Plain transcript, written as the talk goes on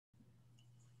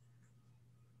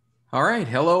All right,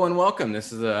 hello and welcome.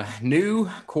 This is a new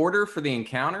quarter for the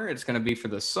encounter. It's going to be for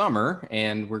the summer,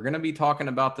 and we're going to be talking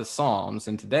about the Psalms.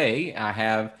 And today I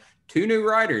have two new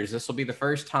writers. This will be the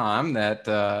first time that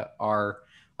our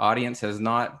audience has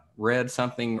not read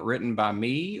something written by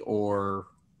me or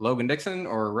Logan Dixon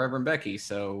or Reverend Becky.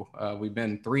 So we've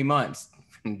been 3 months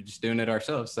just doing it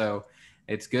ourselves. So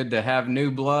it's good to have new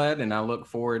blood, and I look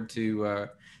forward to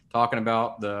talking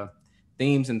about the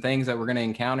themes and things that we're going to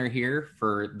encounter here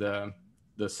for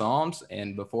the Psalms.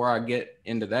 And before I get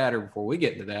into that, or before we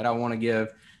get into that, I want to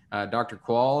give Dr.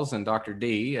 Qualls and Dr.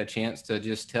 D a chance to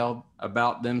just tell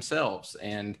about themselves.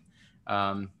 And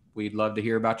we'd love to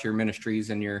hear about your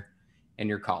ministries and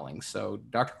your callings. So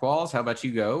Dr. Qualls, how about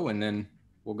you go? And then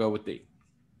we'll go with D.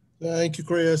 Thank you,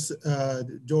 Chris.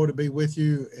 Joy to be with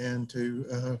you and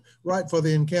to write for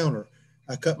the encounter.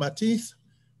 I cut my teeth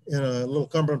in a little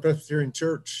Cumberland Presbyterian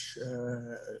church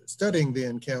studying the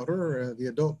encounter. The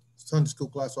adult Sunday school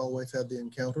class always had the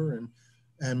encounter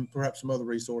and perhaps some other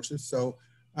resources. So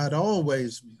I'd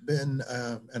always been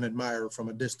an admirer from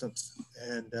a distance,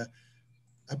 and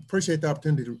I appreciate the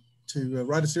opportunity to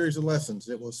write a series of lessons.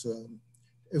 It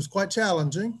was quite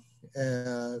challenging,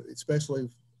 especially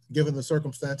given the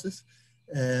circumstances,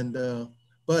 and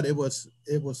but it was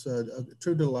a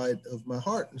true delight of my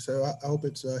heart, and so I hope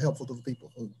it's helpful to the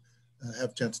people who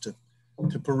have a chance to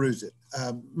peruse it.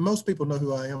 Most people know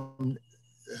who I am,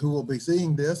 who will be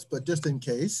seeing this, but just in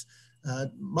case,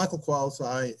 Michael Qualls,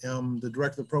 I am the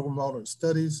director of the Program of Alternate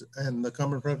Studies and the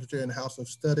Cumberland Presbyterian House of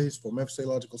Studies for Memphis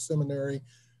Theological Seminary.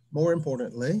 More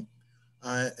importantly,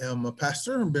 I am a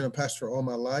pastor and been a pastor all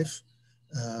my life.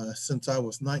 Since I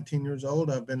was 19 years old,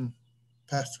 I've been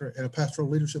pastor in a pastoral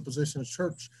leadership position at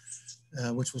church,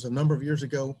 which was a number of years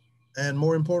ago. And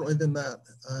more importantly than that,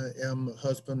 I am a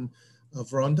husband of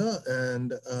Rhonda,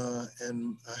 and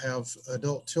I have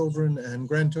adult children and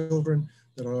grandchildren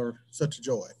that are such a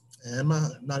joy. And my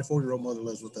 94-year-old mother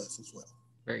lives with us as well.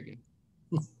 Very good.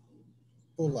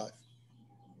 Full life.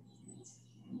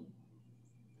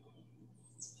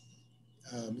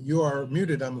 You are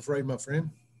muted, I'm afraid, my friend.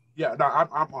 Yeah, no,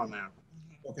 I'm on now.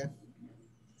 Okay.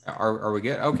 Are we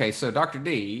good? Okay, so Dr.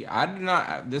 D,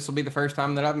 this will be the first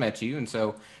time that I've met you. And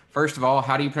so, first of all,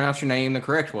 how do you pronounce your name the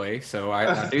correct way? So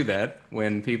I do that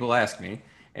when people ask me.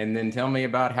 And then tell me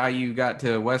about how you got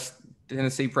to West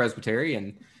Tennessee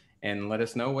Presbyterian and let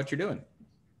us know what you're doing.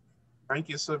 Thank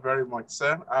you so very much,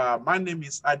 sir. My name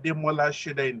is Ademola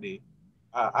Sodeinde.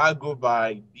 I go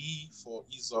by D for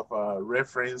ease of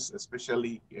reference,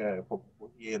 especially for people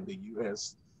here in the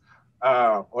U.S.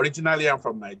 Originally, I'm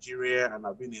from Nigeria, and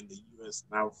I've been in the U.S.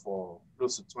 now for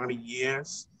close to 20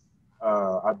 years.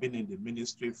 I've been in the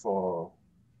ministry for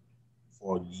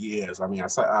years. I mean,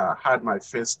 I had my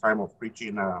first time of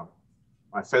preaching,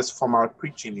 my first formal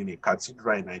preaching in a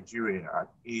cathedral in Nigeria at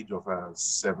the age of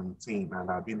 17,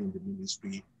 and I've been in the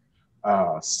ministry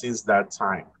since that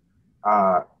time.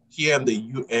 Here in the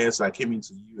U.S., I came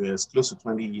into the U.S. close to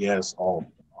 20 years, or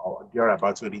there are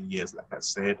about 20 years, like I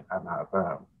said, and I've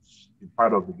been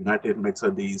part of the United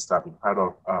Methodists. I've been part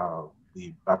of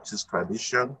the Baptist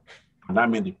tradition, and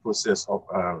I'm in the process of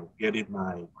getting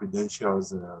my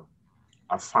credentials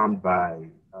affirmed by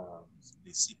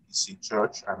the CPC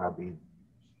Church, and I've been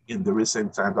in the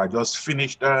recent times. I just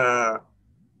finished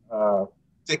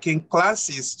taking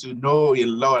classes to know a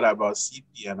lot about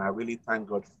CP, and I really thank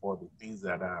God for the things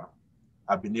that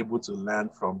I've been able to learn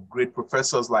from great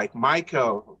professors like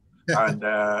Michael and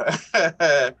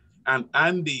and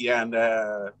Andy and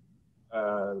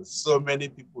so many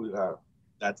people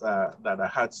that I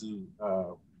had to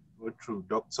go through.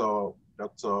 Dr.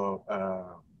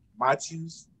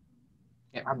 Matthews.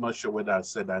 Yeah. I'm not sure whether I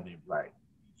said that name right.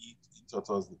 He taught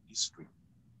us the history.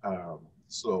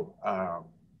 So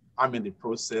I'm in the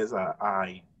process.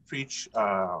 I preach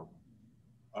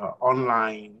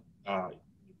online a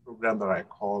program that I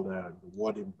call the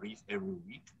Word in Brief every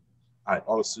week. I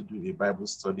also do a Bible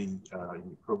study in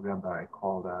a program that I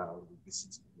call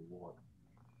Revisiting the Word.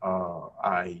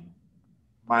 I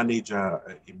manage a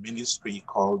ministry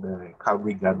called the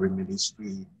Calvary Gathering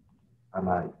Ministry, and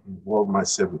I involve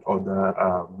myself with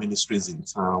other ministries in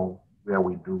town where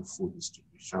we do food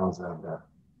distributions and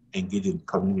engage in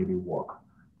community work.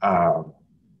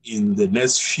 In the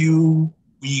next few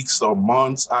weeks or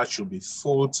months, I should be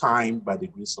full-time by the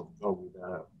grace of God with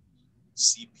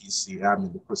CPC. I'm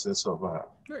in the process of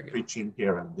preaching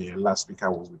here and there. Last week I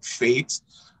was with Faith.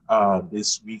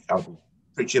 This week I'll be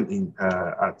preaching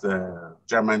at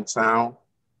Germantown.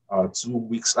 2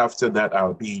 weeks after that,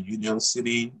 I'll be in Union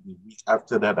City. The week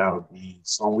after that, I'll be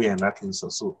somewhere in Arkansas.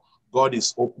 So God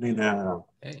is opening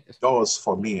doors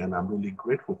for me, and I'm really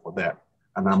grateful for that.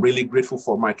 And I'm really grateful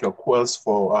for Michael Qualls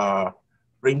for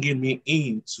bringing me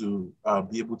in to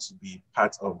be able to be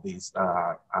part of this.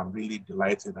 I'm really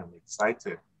delighted and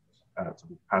excited to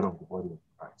be part of the body of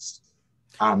Christ.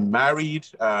 I'm married,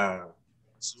 2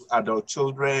 adult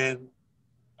children,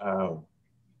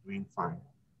 doing fine.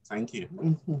 Thank you.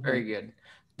 Very good.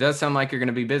 Does sound like you're going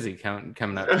to be busy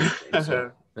coming up.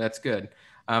 So that's good.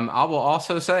 I will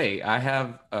also say I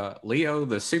have Leo,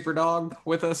 the super dog,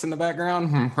 with us in the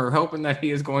background. We're hoping that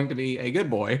he is going to be a good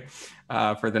boy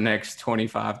for the next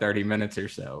 25, 30 minutes or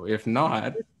so. If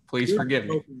not, please forgive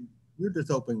me. You're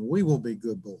just hoping we will be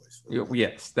good boys.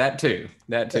 Yes, that too.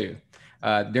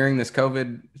 During this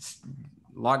COVID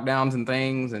lockdowns and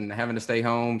things and having to stay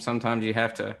home, sometimes you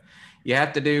have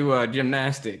to do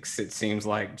gymnastics, it seems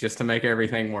like, just to make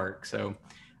everything work. So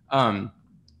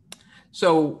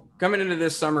coming into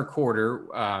this summer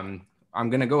quarter, I'm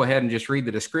going to go ahead and just read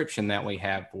the description that we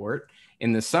have for it.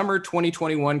 In the summer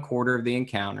 2021 quarter of the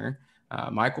encounter,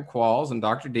 Michael Qualls and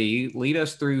Dr. D lead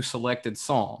us through selected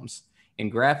Psalms. In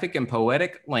graphic and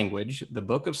poetic language, the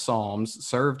book of Psalms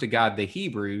serve to guide the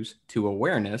Hebrews to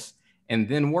awareness and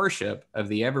then worship of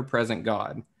the ever-present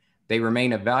God. They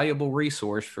remain a valuable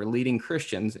resource for leading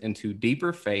Christians into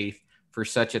deeper faith for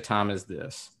such a time as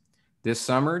this. This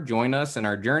summer, join us in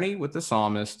our journey with the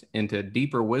psalmist into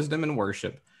deeper wisdom and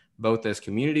worship, both as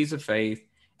communities of faith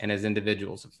and as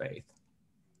individuals of faith.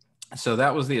 So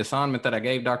that was the assignment that I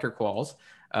gave Dr. Qualls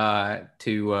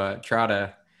to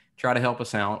try to help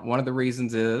us out. One of the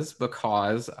reasons is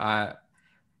because the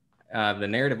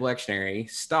narrative lectionary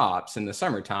stops in the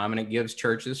summertime, and it gives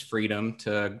churches freedom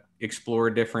to explore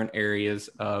different areas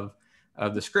of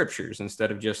the scriptures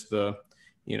instead of just the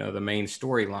main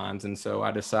storylines. And so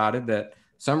I decided that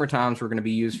summer times were going to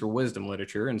be used for wisdom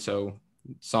literature. And so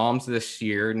Psalms this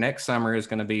year, next summer, is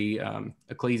going to be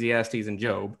Ecclesiastes and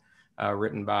Job,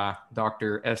 written by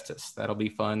Dr. Estes. That'll be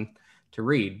fun to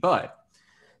read.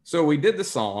 So we did the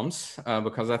Psalms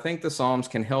because I think the Psalms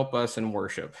can help us in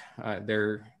worship.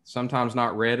 They're sometimes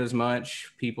not read as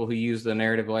much. People who use the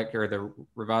narrative lecture or the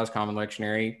Revised Common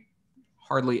Lectionary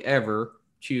hardly ever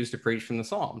choose to preach from the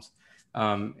Psalms.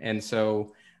 And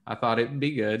so I thought it would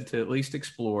be good to at least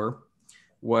explore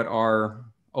what our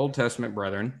Old Testament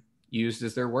brethren used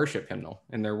as their worship hymnal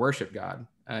and their worship God,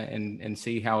 and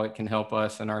see how it can help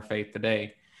us in our faith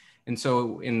today. And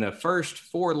so in the first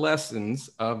 4 lessons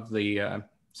of the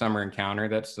summer encounter,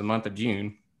 that's the month of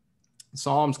June,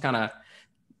 Psalms kind of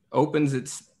opens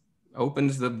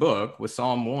the book with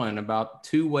Psalm 1 about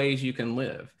 2 ways you can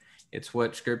live. It's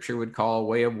what scripture would call a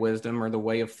way of wisdom or the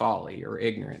way of folly or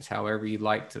ignorance, however you'd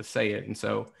like to say it. And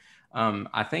so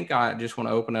I think I just want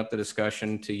to open up the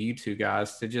discussion to you two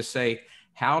guys to just say,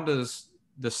 how does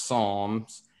the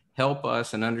Psalms help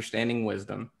us in understanding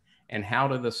wisdom? And how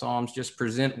do the Psalms just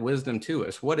present wisdom to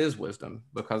us? What is wisdom?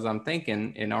 Because I'm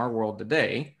thinking in our world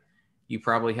today, you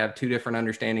probably have 2 different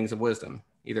understandings of wisdom,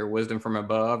 either wisdom from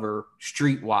above or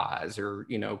streetwise or,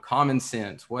 common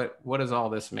sense. What does all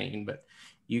this mean? But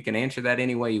you can answer that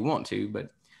any way you want to. But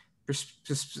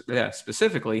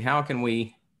specifically, how can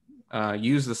we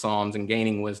use the Psalms in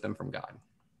gaining wisdom from God?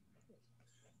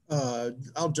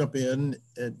 I'll jump in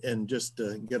and just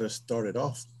get us started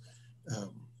off.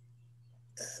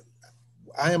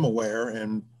 I am aware,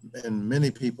 and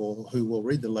many people who will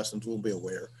read the lessons will be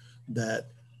aware, that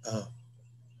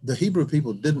the Hebrew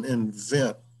people didn't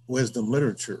invent wisdom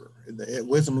literature.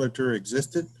 Wisdom literature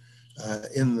existed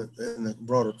in the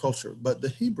broader culture, but the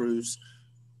Hebrews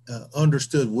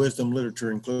understood wisdom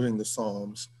literature, including the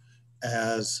Psalms,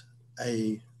 as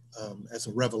a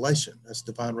revelation, as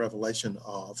divine revelation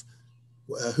of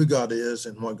who God is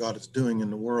and what God is doing in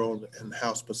the world, and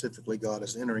how specifically God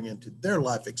is entering into their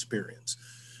life experience.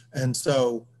 And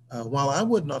so while I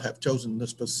would not have chosen the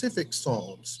specific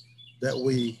Psalms that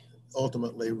we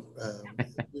ultimately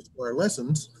use for our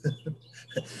lessons,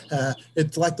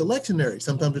 it's like the lectionary.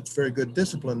 Sometimes it's very good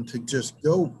discipline to just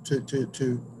go to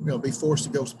be forced to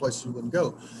go places you wouldn't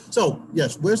go. So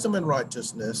yes, wisdom and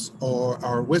righteousness,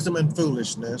 or wisdom and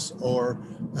foolishness, or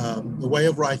the way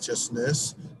of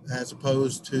righteousness, as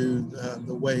opposed to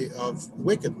the way of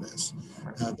wickedness.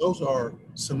 Those are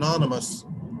synonymous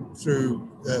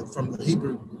from the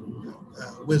Hebrew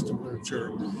wisdom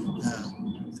literature.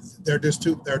 They're just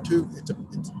two.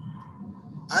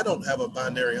 I don't have a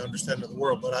binary understanding of the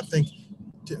world, but I think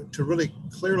to really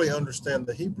clearly understand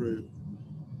the Hebrew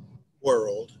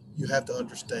world, you have to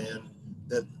understand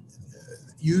that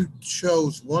you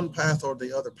chose one path or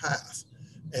the other path.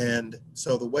 And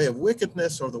so the way of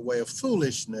wickedness or the way of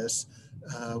foolishness,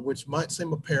 which might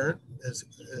seem apparent, as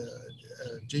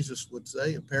Jesus would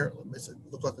say, apparently makes it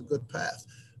look like a good path.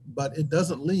 but it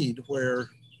doesn't lead where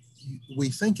we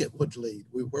think it would lead.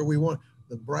 Where we want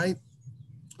the bright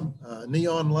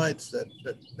neon lights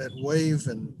that wave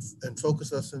and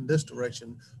focus us in this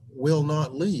direction will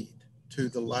not lead to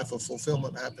the life of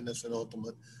fulfillment, happiness, and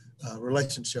ultimate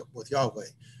relationship with Yahweh.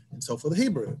 And so for the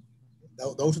Hebrew,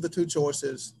 those are the two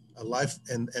choices: a life,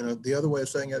 and the other way of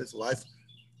saying it is life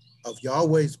of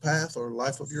Yahweh's path or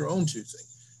life of your own choosing.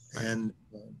 And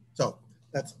so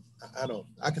that's,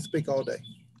 I can speak all day.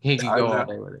 He could go all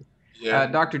day with it. Yeah.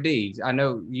 Dr. D, I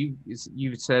know you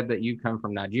said that you come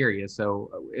from Nigeria.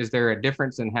 So is there a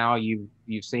difference in how you've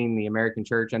seen the American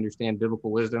church understand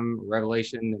biblical wisdom,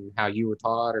 revelation, and how you were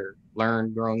taught or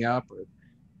learned growing up? Or,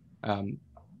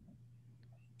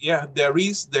 Yeah, there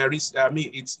is. I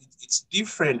mean, it's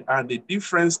different, and the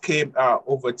difference came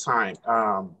over time.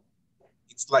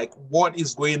 It's like what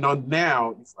is going on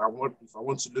now. If I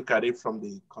want to look at it from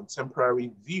the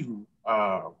contemporary view,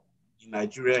 in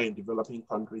Nigeria and developing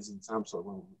countries in terms of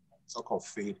when we talk of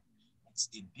faith, it's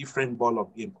a different ball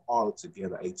of game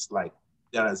altogether. It's like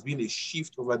there has been a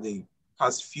shift over the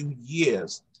past few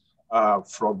years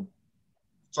from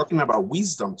talking about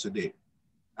wisdom today.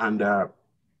 And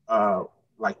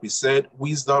like we said,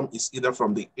 wisdom is either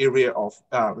from the area of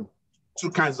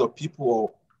two kinds of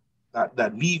people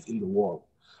that live in the world,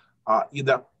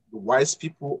 either the wise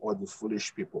people or the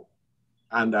foolish people.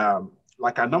 And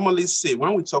like I normally say,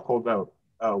 when we talk about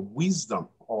wisdom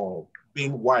or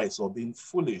being wise or being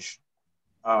foolish,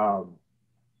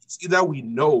 it's either we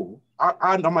know,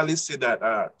 I normally say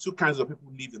that two kinds of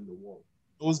people live in the world: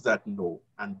 those that know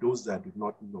and those that do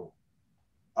not know.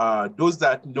 Those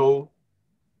that know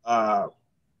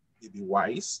may be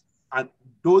wise, and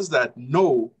those that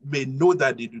know may know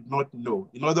that they do not know.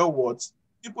 In other words,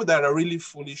 people that are really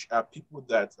foolish are people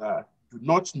that do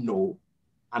not know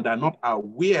and are not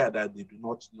aware that they do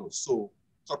not know. So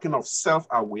talking of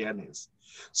self-awareness.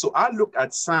 So I look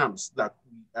at Psalms that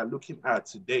we are looking at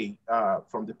today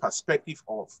from the perspective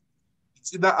of,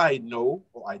 it's either I know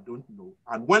or I don't know.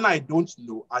 And when I don't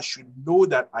know, I should know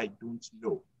that I don't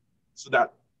know. So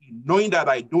that in knowing that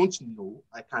I don't know,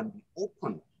 I can be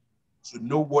open to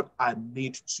know what I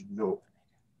need to know.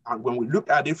 And when we look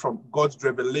at it from God's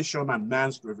revelation and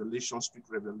man's revelation, spirit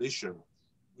revelation,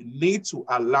 we need to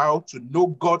allow to know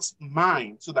God's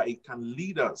mind so that it can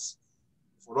lead us,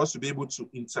 for us to be able to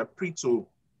interpret to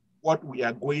what we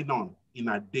are going on in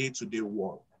our day-to-day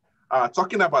world.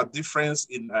 Talking about difference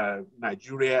in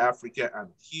Nigeria, Africa, and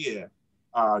here,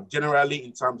 generally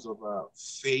in terms of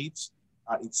faith,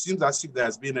 it seems as if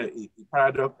there's been a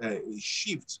paradox, a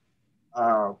shift.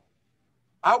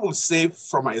 I will say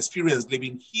from my experience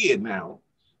living here now,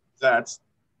 that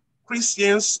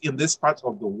Christians in this part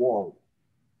of the world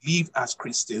live as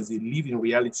Christians. They live in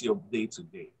reality of day to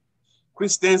day.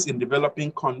 Christians in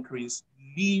developing countries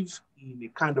live in a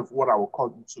kind of what I will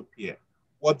call utopia,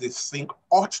 what they think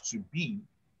ought to be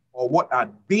or what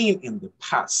had been in the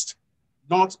past,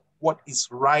 not what is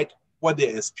right, what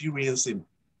they're experiencing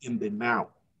in the now.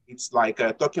 It's like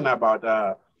talking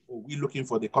about we're looking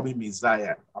for the coming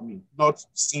Messiah. I mean, not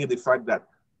seeing the fact that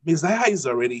Messiah is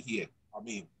already here. I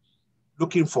mean,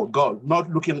 looking for God, not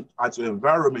looking at your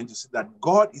environment to see that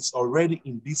God is already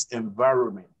in this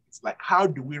environment. It's like, how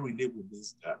do we relate with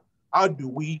this God? How do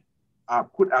we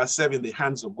put ourselves in the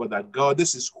hands of God, that God,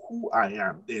 this is who I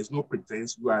am. There's no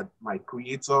pretense. You are my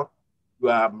creator. You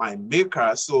are my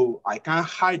maker. So I can't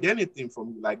hide anything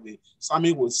from you. Like the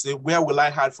psalmist will say, where will I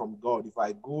hide from God? If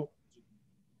I go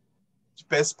to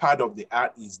the best part of the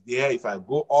earth is there. If I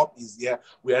go up is there.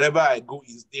 Wherever I go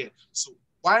is there. So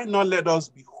why not let us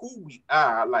be who we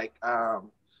are? Like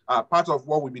part of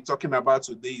what we'll be talking about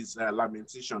today is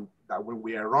lamentation, that when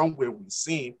we are wrong, when we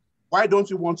sin, why don't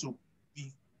we want to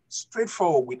be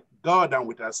straightforward with God and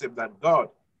with ourselves, that God,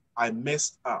 I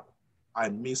messed up. I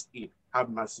missed it. Have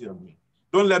mercy on me.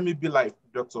 Don't let me be like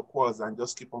Dr. Qualls and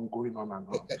just keep on going on and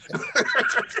on.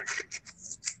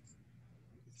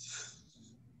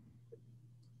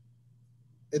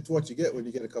 It's what you get when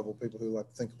you get a couple of people who like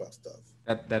to think about stuff.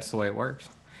 That's the way it works.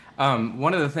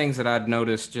 One of the things that I'd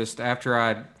noticed just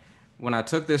after when I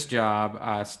took this job,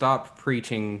 I stopped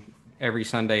preaching every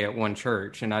Sunday at one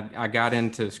church, and I got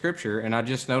into scripture, and I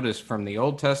just noticed from the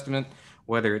Old Testament,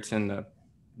 whether it's in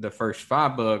the first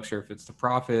 5 books or if it's the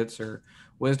prophets or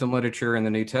wisdom literature in the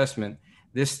New Testament,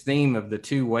 this theme of the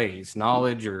two ways,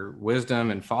 knowledge or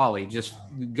wisdom and folly, just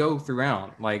go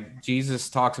throughout. Like Jesus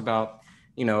talks about,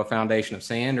 a foundation of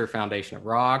sand or foundation of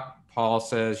rock. Paul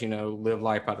says, live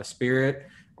life by the Spirit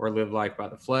or live life by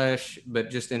the flesh. But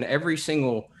just in every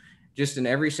single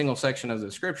section of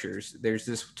the scriptures, there's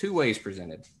this 2 ways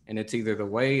presented, and it's either the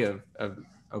way of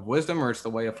wisdom or it's the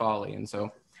way of folly. And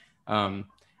so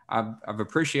I've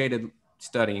appreciated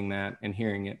studying that and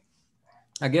hearing it.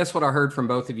 I guess what I heard from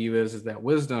both of you is that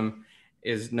wisdom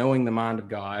is knowing the mind of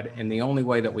God, and the only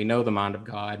way that we know the mind of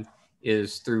God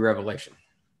is through revelation.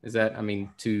 Is that, I mean,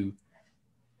 to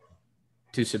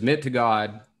submit to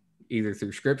God either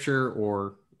through scripture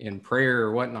or in prayer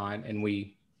or whatnot, and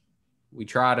we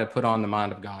try to put on the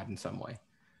mind of God in some way.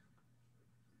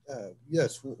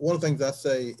 Yes, one of the things I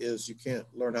say is you can't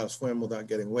learn how to swim without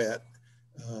getting wet.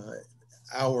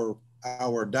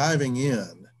 Our diving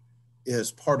in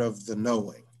is part of the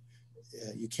knowing.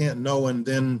 You can't know and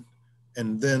then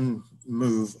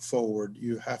move forward.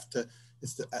 You have to.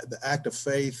 It's the act of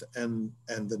faith and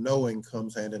the knowing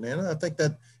comes hand in hand. And I think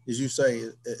that, as you say,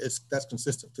 that's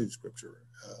consistent through Scripture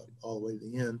all the way to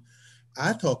the end.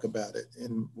 I talk about it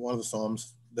in one of the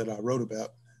Psalms that I wrote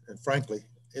about, and frankly,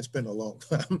 it's been a long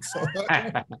time, so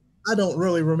I don't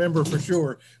really remember for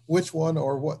sure which one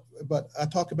or what. But I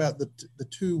talk about the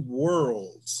two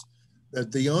worlds,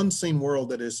 the unseen world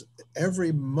that is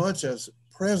every much as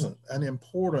present and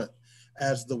important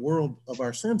as the world of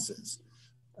our senses.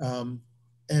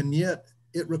 And yet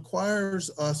it requires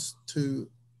us to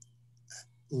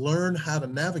learn how to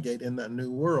navigate in that new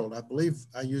world. I believe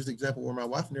I used the example where my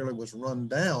wife nearly was run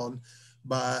down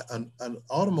by an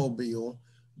automobile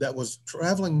that was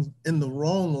traveling in the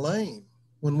wrong lane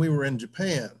when we were in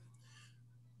Japan.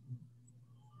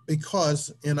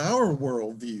 Because in our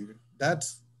worldview,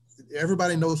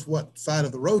 everybody knows what side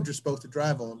of the road you're supposed to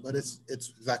drive on, but it's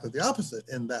exactly the opposite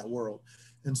in that world.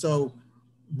 And so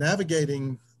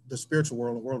navigating the spiritual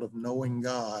world, the world of knowing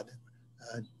God,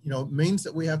 means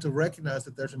that we have to recognize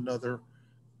that there's another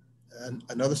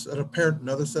set of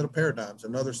paradigms,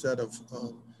 another set of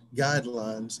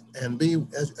guidelines, and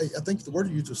I think the word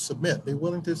you use is submit. Be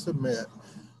willing to submit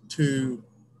to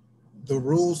the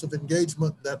rules of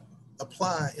engagement that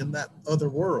apply in that other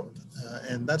world,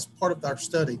 and that's part of our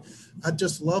study. I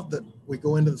just love that we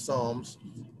go into the Psalms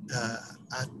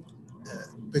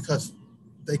because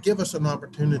they give us an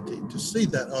opportunity to see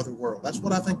that other world. That's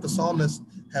what I think the psalmists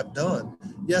have done.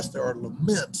 Yes, there are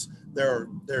laments,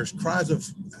 there's cries of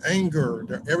anger,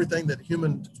 everything that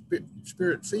human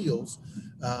spirit feels,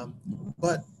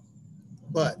 but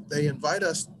they invite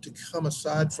us to come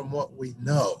aside from what we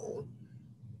know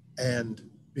and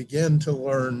begin to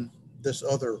learn this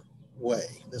other way,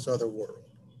 this other world.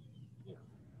 I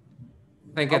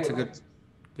think that's a good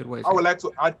way. I would like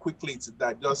to add quickly to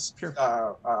that, just sure.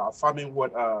 Affirming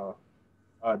what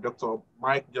Dr.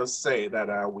 Mike just said,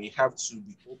 that we have to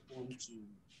be open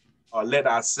to let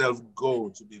ourselves go,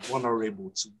 to be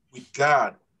vulnerable with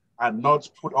God, and not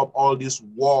put up all this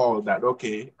wall that,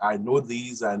 okay, I know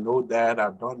these, I know that,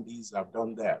 I've done these, I've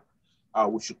done that.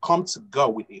 We should come to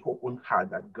God with an open heart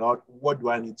that, God, what do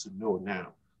I need to know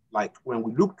now? Like when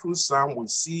we look through Psalm, we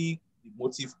see the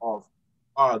motive of,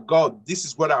 God, this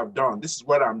is what I've done. This is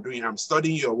what I'm doing. I'm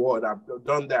studying your word. I've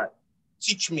done that.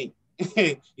 Teach me.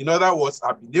 In other words,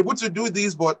 I've been able to do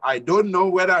this, but I don't know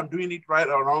whether I'm doing it right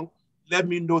or wrong. Let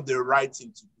me know the right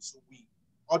thing to do. So we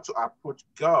ought to approach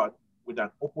God with an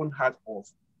open heart of,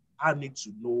 I need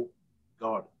to know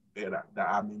God better, that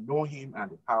I may know him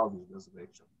and the power of his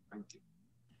resurrection. Thank you.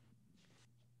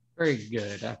 Very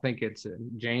good. I think it's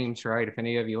James, right? If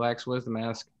any of you lacks wisdom,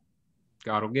 ask,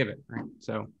 God will give it, right?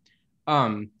 So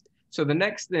the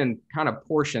next then kind of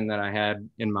portion that I had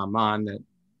in my mind, that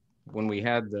when we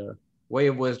had the way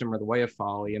of wisdom or the way of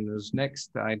folly, and those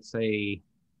next, I'd say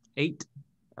 8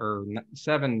 or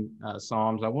 7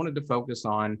 Psalms, I wanted to focus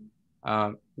on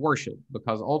worship,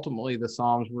 because ultimately the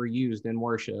Psalms were used in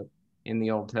worship in the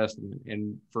Old Testament.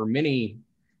 And for many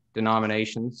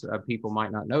denominations, people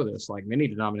might not know this, like many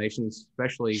denominations,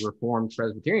 especially Reformed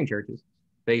Presbyterian churches,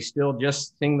 they still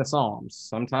just sing the Psalms.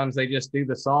 Sometimes they just do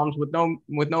the Psalms with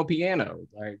no piano.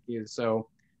 So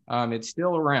it's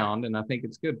still around, and I think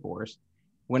it's good for us.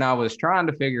 When I was trying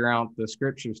to figure out the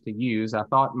scriptures to use, I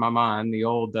thought in my mind the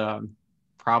old,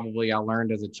 probably I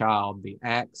learned as a child, the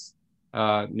Acts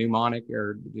mnemonic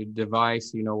or the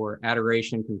device, where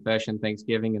adoration, confession,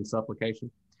 thanksgiving, and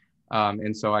supplication.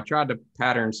 And so I tried to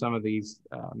pattern some of these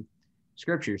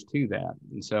scriptures to that.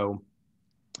 And so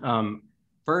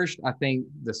first, I think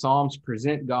the Psalms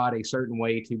present God a certain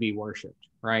way to be worshiped,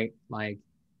 right? Like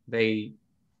the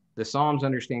Psalms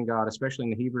understand God, especially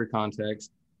in the Hebrew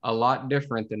context, a lot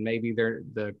different than maybe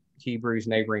the Hebrews'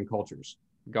 neighboring cultures.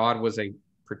 God was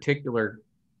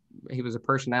he was a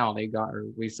personality. God, or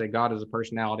we say God is a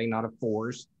personality, not a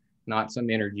force, not some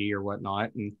energy or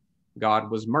whatnot. And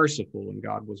God was merciful, and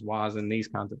God was wise, and these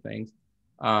kinds of things.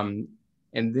 And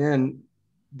then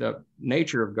the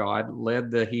nature of God led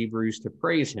the Hebrews to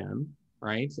praise him,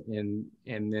 right? And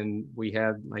then we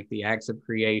have like the acts of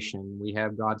creation. We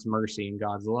have God's mercy and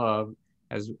God's love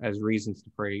as reasons to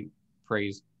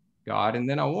praise God. And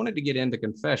then I wanted to get into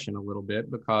confession a little bit,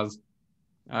 because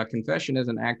confession is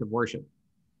an act of worship.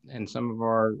 And some of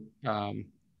our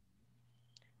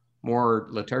more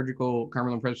liturgical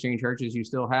Cumberland Presbyterian churches, you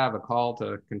still have a call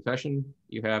to confession.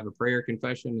 You have a prayer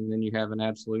confession, and then you have an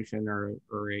absolution or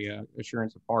a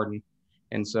assurance of pardon.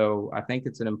 And so I think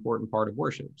it's an important part of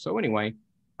worship. So anyway,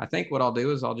 I think what I'll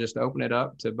do is I'll just open it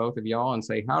up to both of y'all and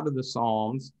say, how do the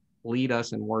Psalms lead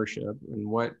us in worship? And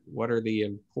what are the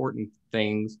important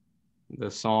things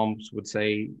the Psalms would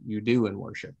say you do in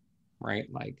worship,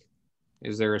 right? Like,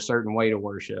 is there a certain way to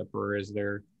worship, or is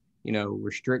there,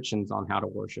 restrictions on how to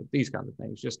worship? These kind of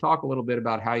things. Just talk a little bit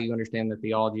about how you understand the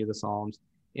theology of the Psalms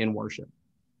in worship.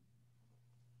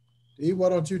 Dee, why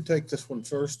don't you take this one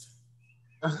first?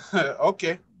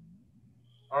 Okay.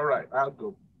 All right, I'll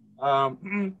go.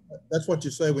 That's what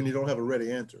you say when you don't have a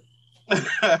ready answer.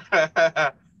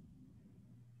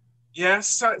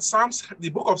 Yes, Psalms. The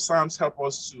book of Psalms help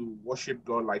us to worship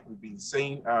God, like we've been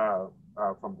saying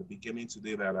from the beginning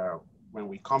today. That when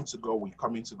we come to God, we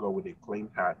come into God with a clean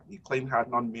heart. A clean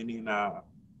heart, not meaning a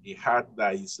heart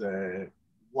that is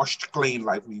washed clean,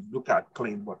 like we look at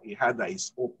clean, but a heart that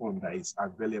is open, that is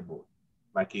available,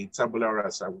 like a tabula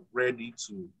rasa, ready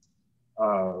to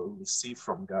receive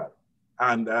from God.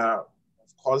 And of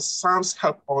course, Psalms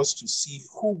help us to see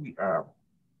who we are.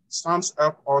 Psalms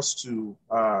help us to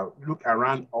look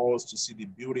around us to see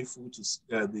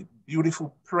the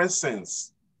beautiful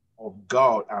presence of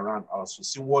God around us, to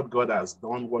see what God has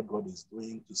done, what God is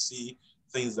doing, to see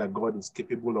things that God is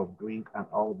capable of doing, and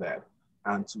all that.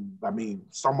 And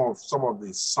some of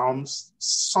the songs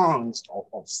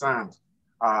of Psalms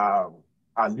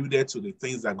alluded to the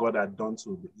things that God had done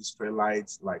to the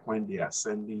Israelites, like when they are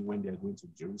ascending, when they are going to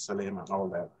Jerusalem, and all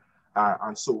that.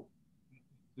 And so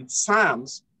with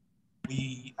Psalms,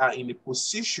 we are in a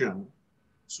position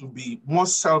to be more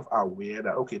self-aware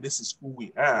that, okay, this is who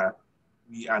we are.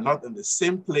 We are not in the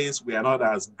same place. We are not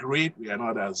as great. We are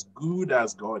not as good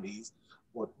as God is,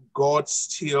 but God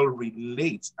still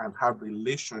relates and have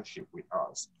relationship with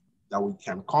us, that we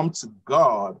can come to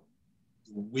God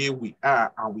the way we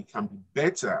are, and we can be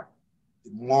better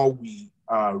the more we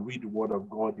read the word of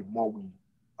God, the more we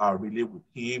relate with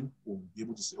him. We'll be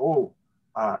able to say,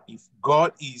 if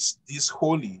God is this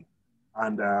holy,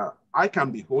 and I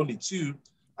can be holy too,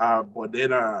 but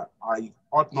then I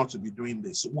ought not to be doing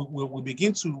this. So we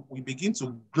begin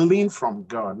to glean from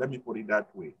God. Let me put it that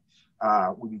way.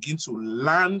 We begin to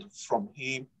learn from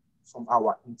him, from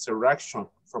our interaction,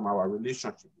 from our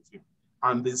relationship with him.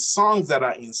 And the songs that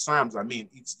are in Psalms,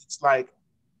 it's like,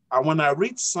 when I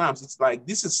read Psalms, it's like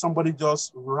this is somebody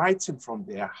just writing from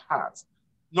their heart,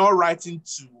 not writing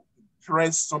to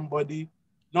impress somebody,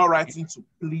 not writing to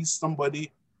please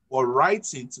somebody, or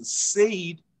writing to say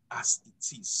it as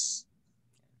it is.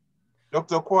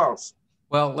 Dr. Qualls.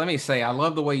 Well, let me say, I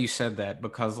love the way you said that,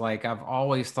 because like I've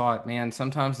always thought, man,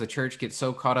 sometimes the church gets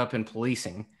so caught up in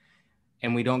policing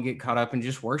and we don't get caught up in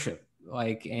just worship.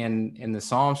 Like, and the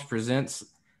Psalms presents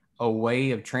a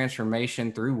way of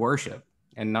transformation through worship,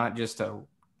 and not just a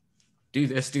do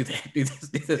this, do that, do this,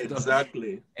 do this.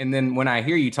 Exactly. And then when I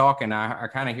hear you talking, I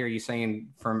kind of hear you saying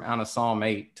from out of Psalm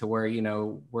 8 to where,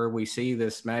 where we see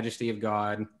this majesty of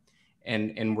God,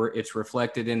 and it's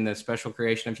reflected in the special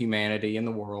creation of humanity in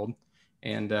the world.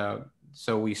 And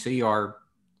so we are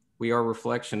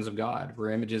reflections of God.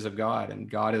 We're images of God, and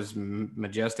God is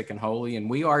majestic and holy, and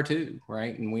we are too,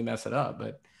 right? And we mess it up.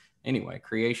 But anyway,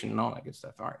 creation and all that good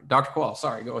stuff. All right, Dr. Qualls,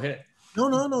 sorry, go ahead.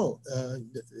 No.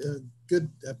 Good.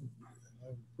 I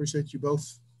appreciate you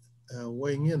both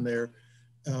weighing in there.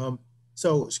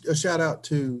 So a shout out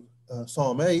to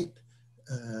Psalm 8,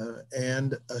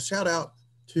 and a shout out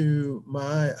to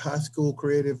my high school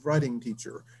creative writing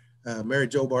teacher, Mary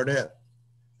Jo Barnett.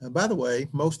 By the way,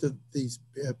 most of these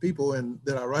people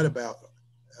that I write about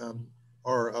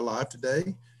are alive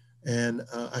today, and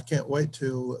I can't wait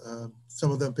till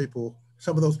some of those people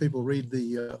read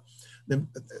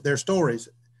their stories.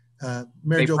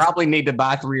 They probably need to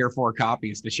buy 3 or 4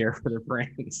 copies to share for their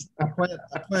friends. I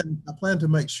plan to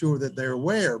make sure that they're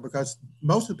aware, because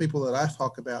most of the people that I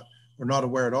talk about are not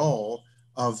aware at all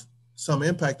of some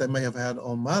impact they may have had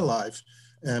on my life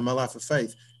and my life of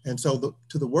faith. And so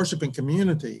to the worshiping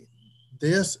community,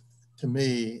 this to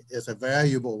me is a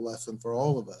valuable lesson for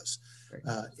all of us.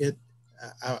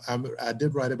 I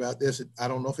did write about this. I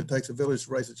don't know if it takes a village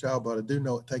to raise a child, but I do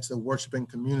know it takes a worshiping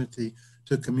community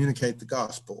to communicate the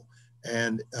gospel.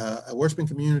 And a worshiping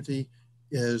community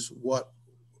is what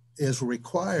is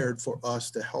required for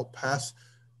us to help pass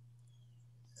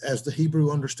as the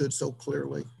Hebrew understood so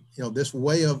clearly, this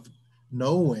way of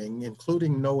knowing,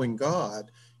 including knowing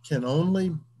God, can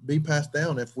only be passed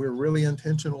down if we're really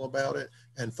intentional about it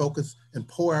and focus and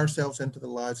pour ourselves into the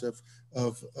lives of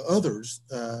others.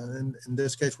 In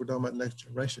this case, we're talking about next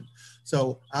generation.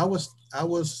 So I was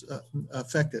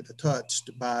affected,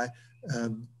 touched by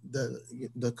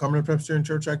the Cumberland Presbyterian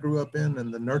Church I grew up in,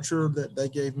 and the nurture that they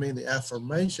gave me, the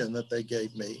affirmation that they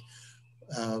gave me,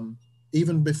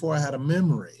 even before I had a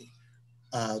memory.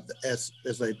 As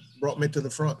they brought me to the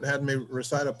front and had me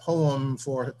recite a poem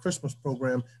for a Christmas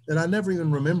program that I never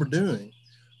even remember doing.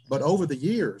 But over the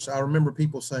years, I remember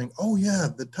people saying, "Oh yeah,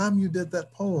 the time you did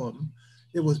that poem,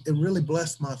 it really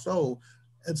blessed my soul."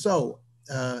 And so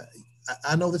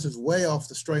I know this is way off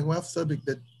the string, way off the subject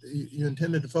that you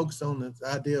intended to focus on, the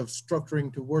idea of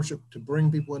structuring to worship, to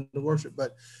bring people into worship.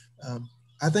 But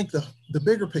I think the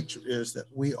bigger picture is that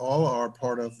we all are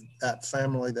part of that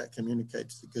family that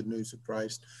communicates the good news of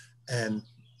Christ and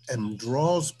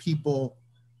draws people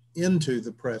into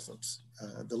the presence,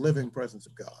 the living presence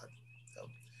of God.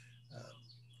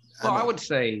 So, well, I would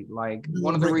say, like,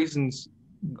 one of the reasons,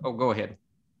 oh, go ahead.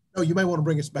 No, you may want to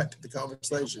bring us back to the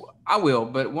conversation. I will,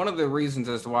 but one of the reasons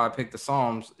as to why I picked the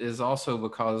Psalms is also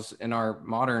because in our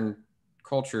modern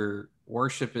culture,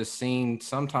 worship is seen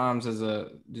sometimes as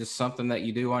just something that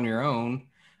you do on your own,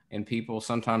 and people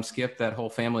sometimes skip that whole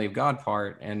family of God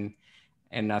part. And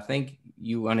I think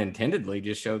you unintendedly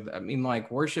just showed,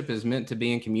 like, worship is meant to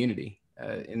be in community,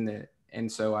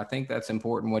 and so I think that's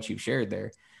important what you've shared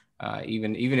there.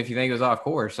 Even if you think it was off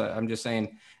course, I'm just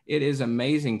saying it is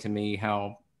amazing to me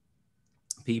how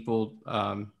people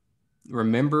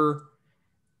remember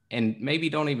and maybe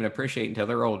don't even appreciate until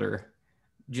they're older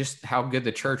just how good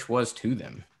the church was to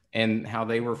them and how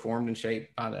they were formed and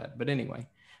shaped by that. But anyway,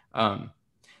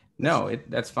 no,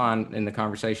 that's fine in the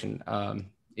conversation.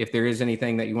 If there is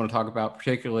anything that you want to talk about,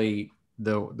 particularly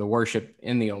the worship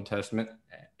in the Old Testament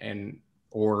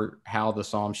or how the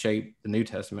Psalms shape the New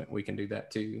Testament, we can do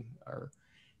that too, or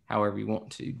however you want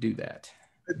to do that.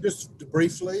 Just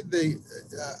briefly,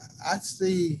 I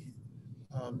see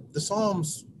the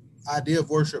Psalms idea of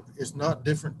worship is not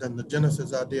different than the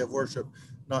Genesis idea of worship,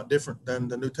 not different than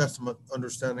the New Testament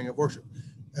understanding of worship.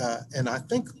 And I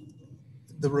think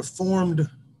the Reformed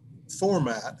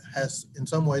format has in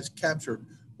some ways captured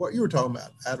what you were talking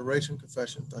about: adoration,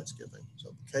 confession, thanksgiving,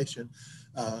 supplication,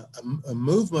 a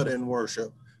movement in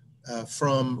worship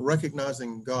from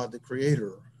recognizing God, the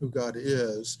creator, who God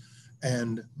is,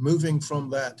 and moving from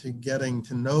that to getting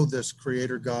to know this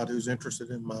creator God who's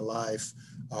interested in my life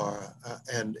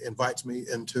and invites me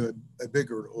into a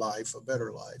bigger life, a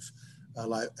better life,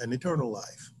 an eternal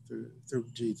life through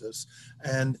Jesus.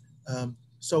 And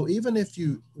so even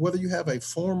whether you have a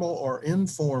formal or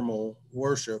informal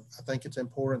worship, I think it's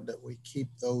important that we keep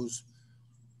those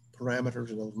parameters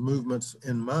and those movements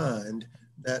in mind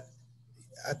that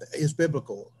is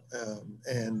biblical.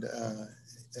 And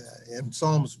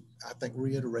Psalms, I think,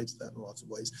 reiterates that in lots of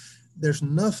ways. There's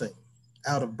nothing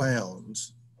out of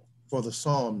bounds for the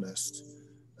psalmist,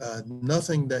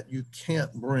 nothing that you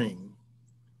can't bring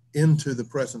into the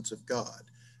presence of God.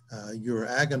 Your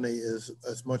agony is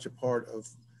as much a part of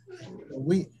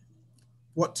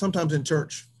what sometimes in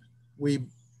church we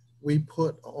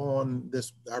put on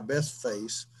our best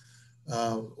face.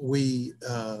 We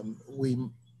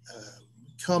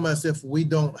come as if we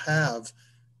don't have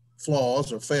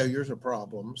flaws or failures or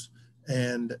problems,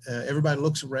 and everybody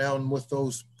looks around with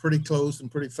those pretty clothes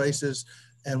and pretty faces,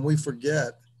 and we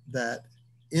forget that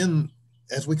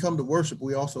as we come to worship,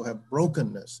 we also have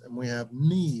brokenness, and we have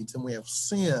needs, and we have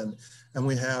sin, and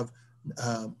we have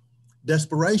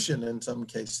desperation in some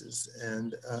cases,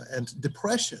 and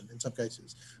depression in some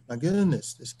cases. My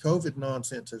goodness, this COVID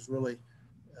nonsense has really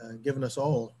given us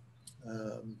all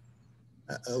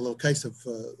a little case of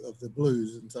the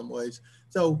blues in some ways.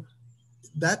 So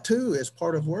that too is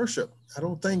part of worship. I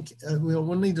don't think we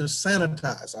need to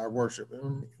sanitize our worship.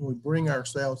 We bring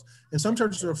ourselves, and some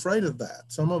churches are afraid of that.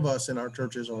 Some of us in our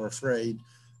churches are afraid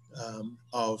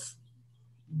of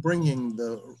bringing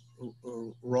the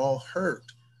raw hurt.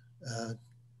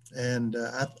 And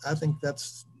I think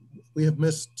we have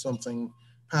missed something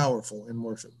powerful in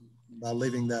worship by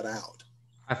leaving that out.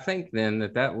 I think then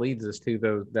that leads us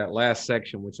to that last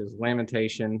section, which is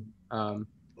lamentation.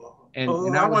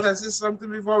 And I want to say something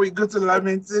before we go to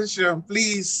lamentation,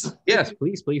 please. Yes,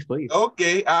 please.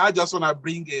 Okay, I just want to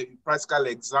bring a practical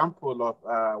example of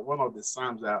one of the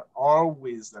psalms that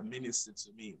always ministered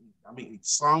to me.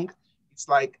 It's sung. It's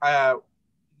like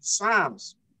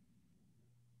Psalms,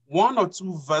 1 or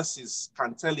 2 verses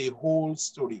can tell a whole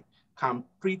story, can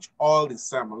preach all the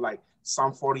sermon. Like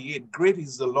Psalm 48, great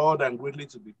is the Lord and greatly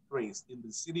to be praised in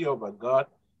the city of our God,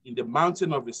 in the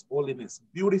mountain of his holiness,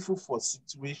 beautiful for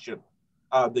situation,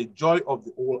 the joy of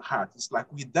the whole heart. It's like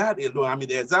with that alone, I mean,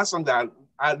 there's that song that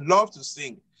I love to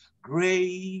sing.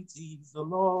 Great is the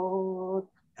Lord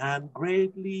and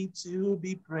greatly to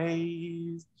be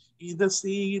praised in the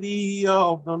city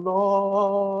of the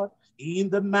Lord, in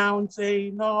the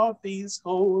mountain of his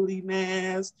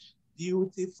holiness,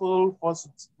 beautiful for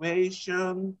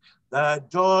situation, the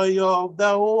joy of the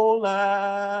whole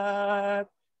earth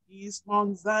is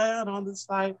Mount Zion on the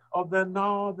side of the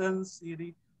northern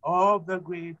city of the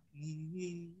great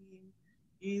King.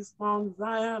 Is Mount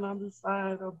Zion on the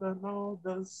side of the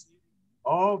northern city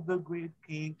of the great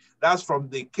King. That's from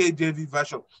the KJV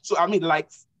version. So I mean, like,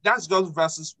 that's just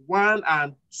verses 1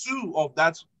 and 2 of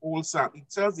that whole psalm. It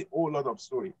tells a whole lot of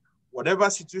story. Whatever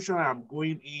situation I'm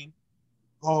going in,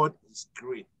 God is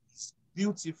great. It's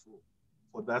beautiful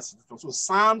for that situation. So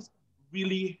Psalms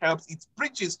really helps. It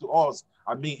preaches to us.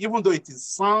 I mean, even though it is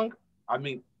sung, I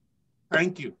mean,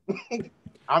 thank you.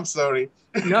 I'm sorry.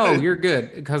 No, you're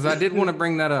good, because I did want to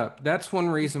bring that up. That's one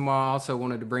reason why I also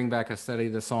wanted to bring back a study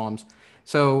of the Psalms.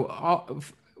 So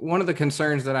one of the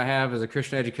concerns that I have as a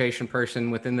Christian education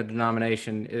person within the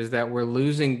denomination is that we're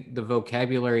losing the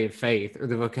vocabulary of faith, or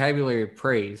the vocabulary of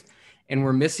praise, and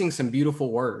we're missing some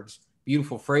beautiful words,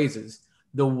 beautiful phrases.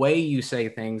 The way you say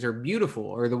things are beautiful,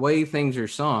 or the way things are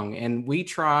sung. And we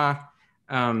try,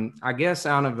 I guess,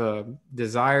 out of a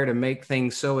desire to make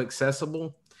things so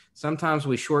accessible, sometimes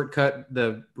we shortcut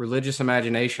the religious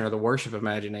imagination or the worship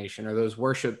imagination, or those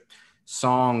worship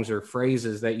songs or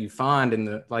phrases that you find in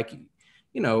the, like,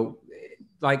 you know,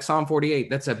 like Psalm 48.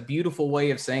 That's a beautiful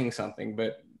way of saying something,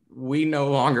 but we no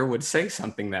longer would say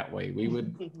something that way. We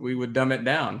would dumb it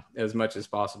down as much as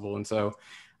possible. And so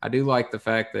I do like the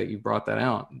fact that you brought that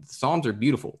out. The Psalms are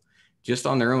beautiful just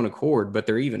on their own accord, but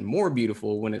they're even more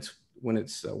beautiful when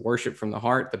it's worship from the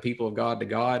heart, the people of God to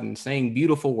God, and saying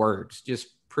beautiful words, just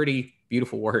pretty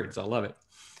beautiful words. I love it.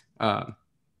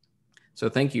 So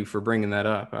thank you for bringing that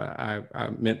up.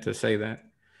 I meant to say that.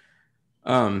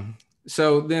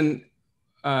 So then,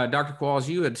 Dr. Qualls,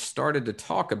 you had started to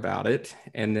talk about it,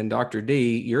 and then Dr.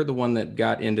 D, you're the one that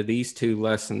got into these two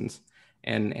lessons,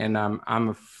 and I'm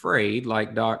afraid,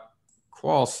 like Doc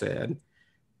Qualls said,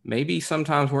 maybe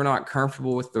sometimes we're not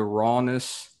comfortable with the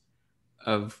rawness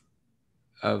of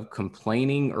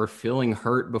complaining or feeling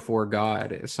hurt before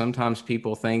God. Sometimes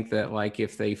people think that, like,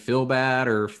 if they feel bad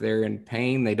or if they're in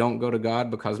pain, they don't go to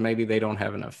God because maybe they don't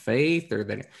have enough faith,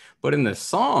 but in the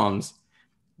Psalms,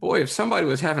 boy, if somebody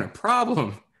was having a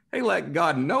problem, they let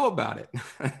God know about it.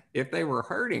 If they were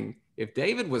hurting, if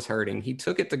David was hurting, he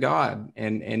took it to God,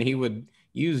 and he would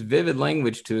use vivid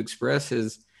language to express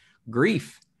his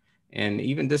grief and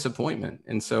even disappointment.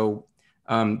 And so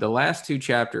the last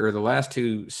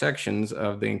two sections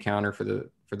of the encounter for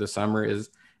the summer is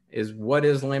what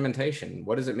is lamentation?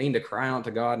 What does it mean to cry out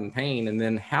to God in pain? And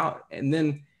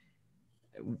then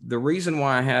the reason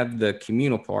why I had the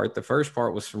communal part, the first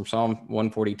part was from Psalm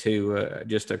 142,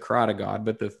 just a cry to God.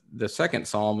 But the second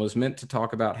Psalm was meant to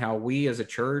talk about how we as a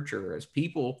church or as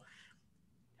people,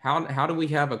 how do we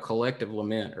have a collective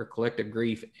lament or collective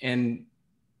grief, and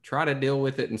try to deal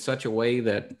with it in such a way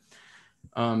that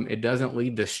it doesn't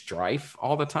lead to strife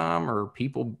all the time, or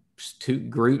two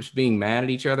groups being mad at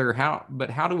each other.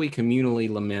 But how do we communally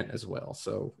lament as well?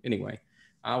 So anyway,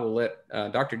 I will let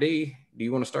Dr. D, do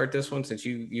you want to start this one, since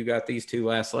you got these two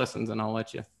last lessons, and I'll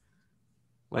let you.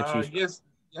 Yes,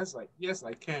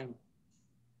 I can.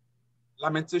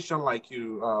 Lamentation, like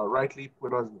you rightly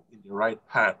put us in the right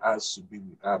path, as to be,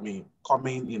 I mean,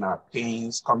 coming in our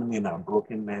pains, coming in our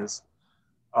brokenness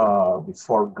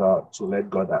before God, to let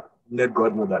God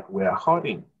know that we are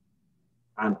hurting.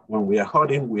 And when we are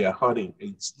hurting, we are hurting.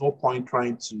 It's no point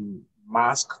trying to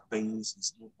mask things.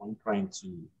 It's no point trying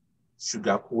to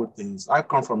sugarcoat things. I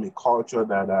come from a culture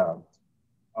that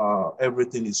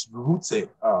everything is rooted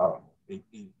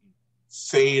in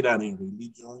faith and in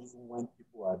religion. Even when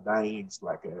people are dying, it's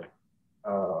like,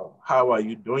 how are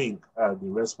you doing? The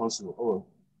response is, oh,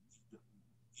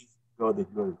 give God the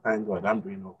glory. Thank God, I'm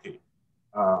doing okay.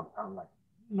 I'm like,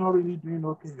 you're not really doing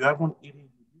okay. You haven't eaten.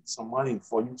 You need some money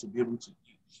for you to be able to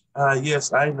eat.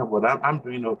 Yes, I know, but I'm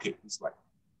doing okay. It's like,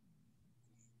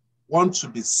 want to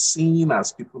be seen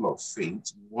as people of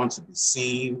faith. We want to be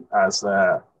seen as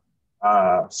a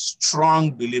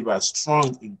strong believer,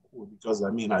 strong in quote, because I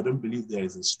mean, I don't believe there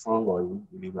is a strong or a weak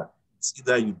believer. It's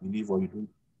either you believe or you don't.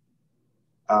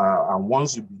 And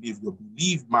once you believe, your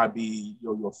belief might be,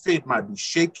 your faith might be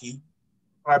shaky,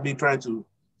 probably trying to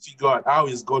figure out how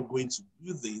is God going to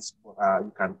do this. But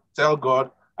you can tell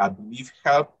God, I believe,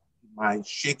 help my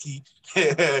shaky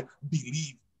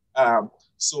belief.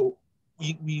 So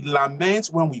we lament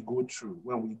when we go through,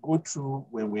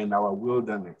 when we're in our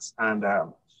wilderness. And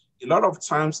a lot of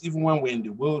times, even when we're in the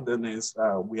wilderness,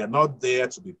 we are not there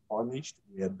to be punished.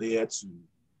 We are there to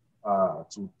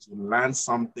learn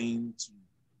something,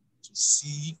 to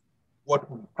see what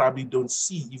we probably don't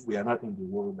see if we are not in the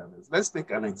wilderness. Let's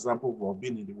take an example of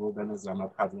being in the wilderness and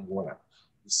not having water.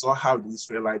 We saw how the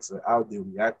Israelites, how they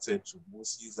reacted to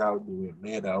Moses, how they were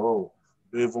mad at, oh,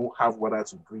 we don't even have water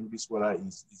to drink. This water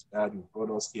is bad. You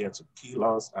brought us here to kill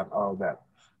us and all that.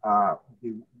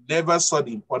 They never saw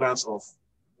the importance of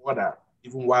water,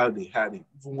 even while they had it.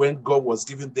 Even when God was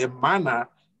giving them manna,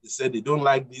 they said they don't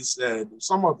like this. In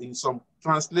some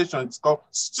translations, it's called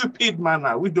stupid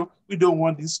manna. We don't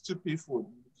want this stupid food.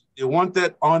 They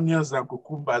wanted onions and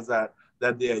cucumbers that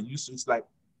they are used to. It's like,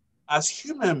 as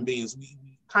human beings, we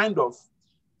kind of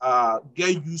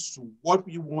get used to what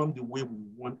we want the way we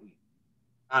want it.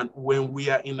 And when we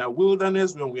are in a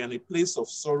wilderness, when we are in a place of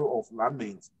sorrow, of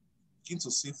lament, we begin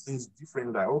to see things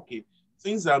different. Like, okay,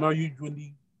 things are not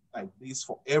usually like this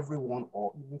for everyone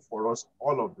or even for us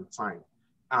all of the time.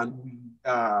 And we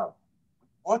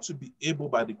ought to be able,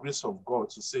 by the grace of God,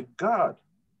 to say, God,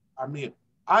 I mean,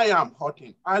 I am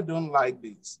hurting. I don't like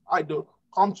this. I don't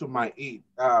come to my aid.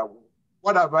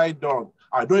 What have I done?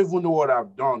 I don't even know what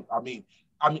I've done. I mean,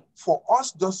 for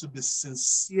us just to be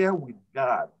sincere with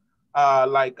God. I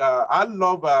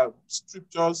love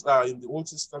scriptures in the Old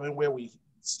Testament where we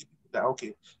see people that,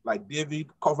 okay, like David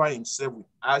cover himself with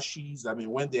ashes. I mean,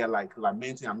 when they are like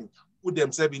lamenting, I mean, put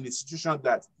themselves in a situation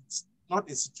that it's not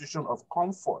a situation of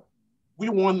comfort. We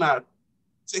want to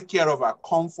take care of our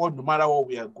comfort no matter what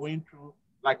we are going through.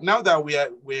 Like now that we're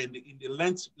in the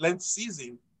Lent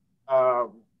season,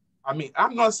 I mean,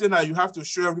 I'm not saying that you have to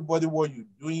show everybody what you're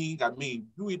doing. I mean,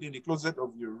 do it in the closet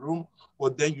of your room,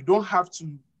 but then you don't have to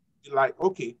be like,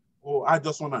 okay, oh, I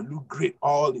just want to look great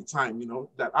all the time, you know,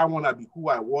 that I want to be who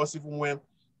I was, even when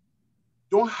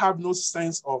don't have no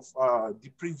sense of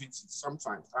depravity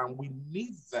sometimes. And we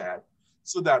need that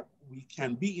so that we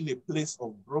can be in a place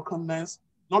of brokenness,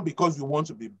 not because we want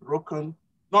to be broken,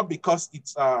 not because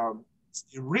it's a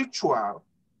ritual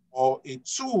or a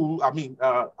tool. I mean,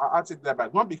 I'll take that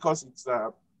back. Not because it's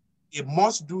a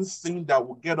must-do thing that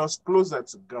will get us closer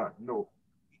to God. No,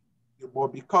 but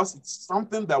because it's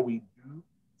something that we do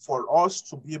for us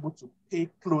to be able to pay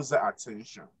closer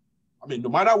attention. I mean, no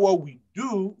matter what we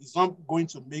do, it's not going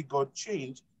to make God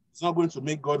change. It's not going to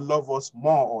make God love us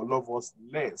more or love us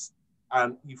less.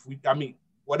 And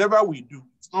whatever we do,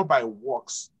 it's not by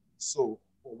works. So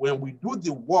when we do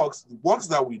the works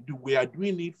that we do, we are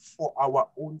doing it for our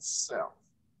own self,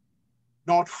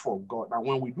 not for God. And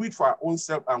when we do it for our own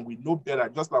self and we know better,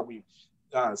 just like we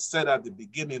said at the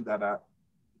beginning, that the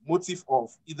motive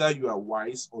of either you are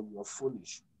wise or you are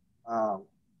foolish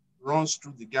runs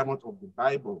through the gamut of the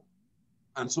Bible.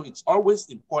 And so it's always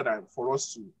important for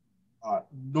us to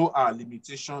know our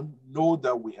limitation, know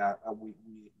that we are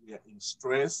in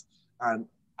stress, and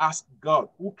ask God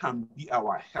who can be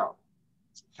our help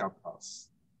to help us.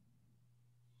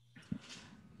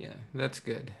 Yeah, that's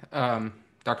good. Dr.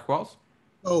 Qualls?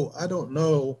 Oh, I don't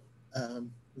know.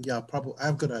 Yeah, probably I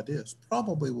have good ideas.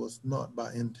 Probably was not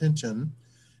by intention,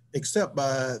 except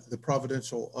by the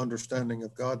providential understanding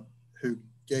of God who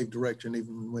gave direction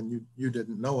even when you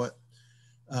didn't know it.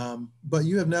 But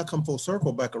you have now come full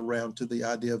circle back around to the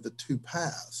idea of the two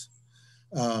paths,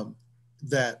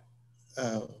 that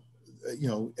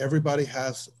everybody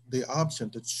has the option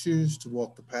to choose to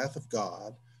walk the path of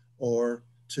God or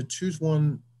to choose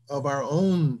one of our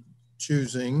own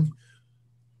choosing.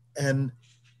 And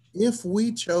if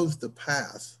we chose the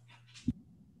path,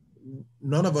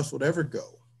 none of us would ever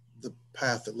go the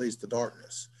path that leads to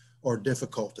darkness or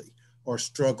difficulty or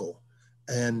struggle.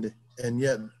 And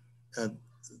yet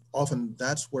often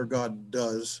that's where God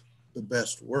does the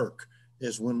best work,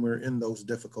 is when we're in those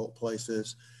difficult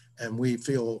places and we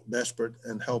feel desperate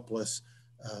and helpless,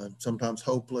 sometimes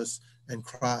hopeless, and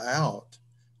cry out.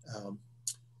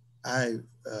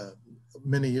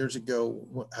 Many years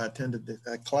ago, I attended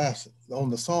a class on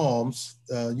the Psalms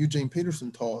Eugene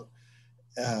Peterson taught,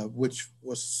 which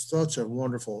was such a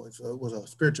wonderful, it was a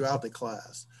spirituality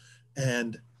class.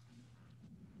 And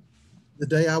the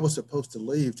day I was supposed to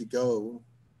leave to go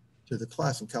to the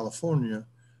class in California,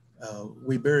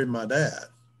 we buried my dad.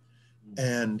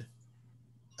 And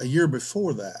a year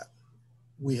before that,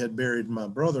 we had buried my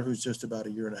brother, who's just about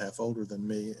a year and a half older than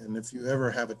me. And if you ever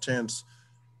have a chance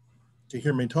to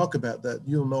hear me talk about that,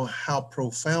 you'll know how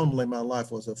profoundly my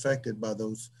life was affected by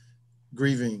the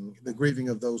grieving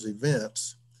of those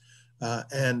events.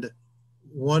 And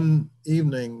one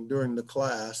evening during the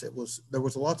class, there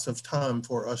was lots of time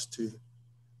for us to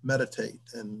meditate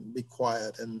and be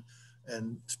quiet and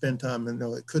spend time. And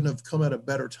it couldn't have come at a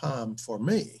better time for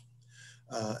me,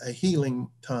 a healing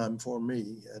time for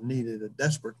me. I needed a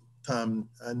desperate time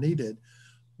I needed.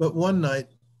 But one night,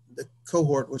 the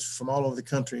cohort was from all over the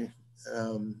country,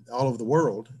 all over the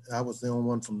world. I was the only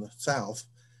one from the South.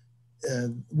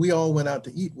 And we all went out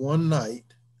to eat one night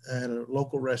at a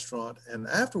local restaurant. And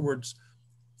afterwards,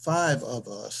 5 of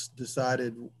us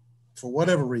decided, for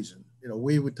whatever reason,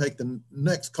 we would take the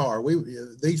next car.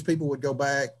 These people would go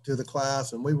back to the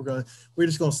class, and we're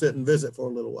just going to sit and visit for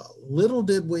a little while. Little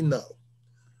did we know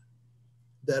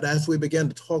that as we began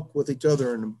to talk with each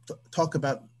other and talk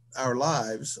about our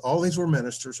lives, all these were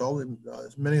ministers,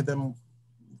 many of them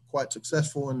quite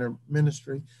successful in their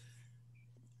ministry,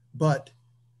 but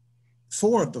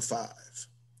 4 of the 5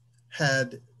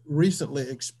 had recently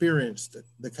experienced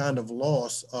the kind of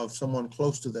loss of someone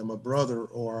close to them, a brother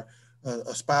or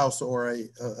a spouse or a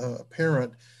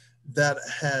parent that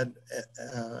had,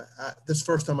 this is the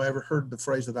first time I ever heard the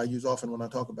phrase that I use often when I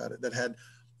talk about it, that had,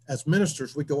 as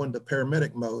ministers, we go into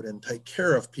paramedic mode and take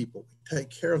care of people. We take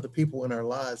care of the people in our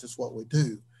lives. It's what we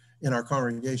do in our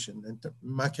congregation. And in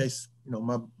my case,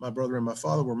 my brother and my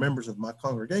father were members of my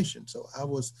congregation, so I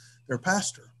was their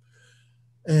pastor.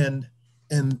 And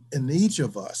each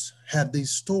of us had these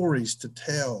stories to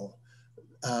tell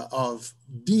of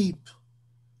deep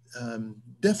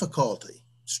difficulty,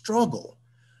 struggle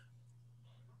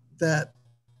that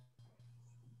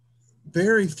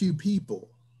very few people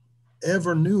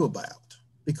ever knew about,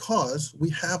 because we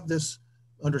have this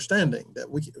understanding that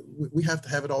we have to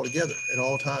have it all together at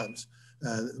all times.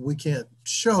 We can't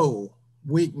show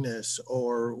weakness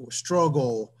or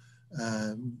struggle.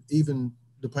 Even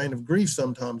the pain of grief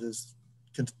sometimes is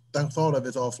thought of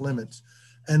as off limits.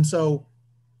 And so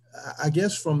I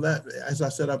guess from that, as I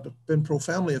said, I've been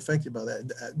profoundly affected by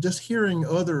that. Just hearing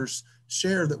others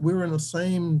share that we're in the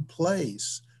same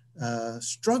place,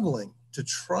 struggling to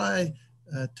try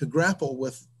to grapple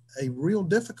with a real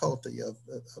difficulty of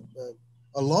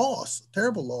a loss, a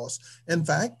terrible loss. In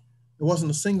fact, there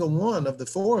wasn't a single one of the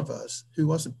 4 of us who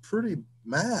wasn't pretty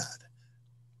mad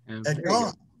at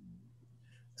God.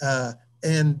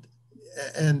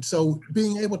 And so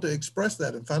being able to express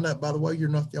that and find out, by the way, you're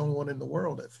not the only one in the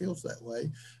world that feels that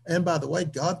way. And by the way,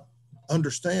 God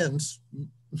understands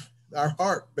our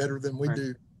heart better than we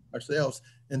do ourselves.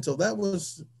 And so that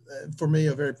was, for me,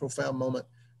 a very profound moment,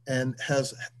 and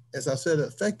has, as I said,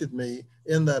 affected me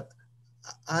in that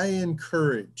I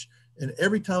encourage, and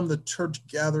every time the church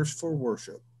gathers for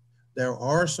worship, there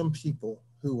are some people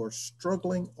who are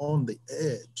struggling on the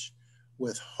edge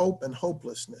with hope and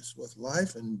hopelessness, with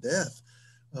life and death.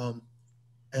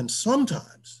 And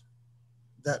sometimes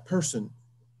that person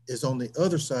is on the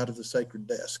other side of the sacred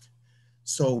desk.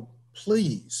 So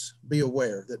please be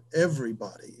aware that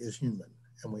everybody is human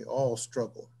and we all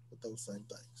struggle with those same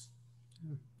things.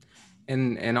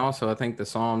 And also, I think the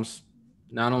Psalms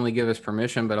not only give us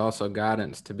permission, but also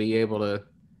guidance to be able to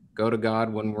go to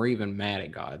God when we're even mad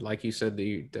at God. Like you said,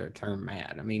 the term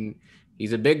mad. I mean,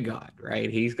 he's a big God, right?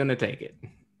 He's going to take it.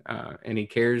 And he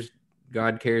cares,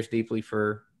 God cares deeply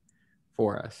for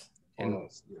us. And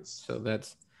yes. So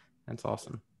that's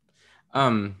awesome.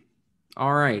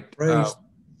 All right. Praise.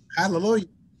 Hallelujah.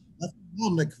 That's the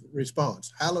Islamic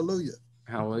response. Hallelujah.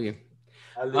 Hallelujah.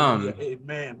 Hallelujah.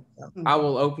 Amen. I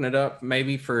will open it up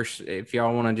maybe for if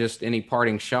y'all want to just any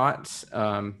parting shots.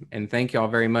 And thank y'all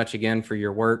very much again for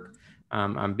your work.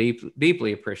 I'm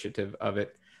deeply appreciative of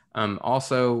it.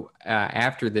 Also,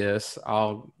 after this,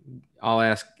 I'll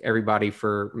ask everybody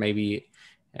for maybe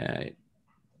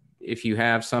if you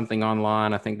have something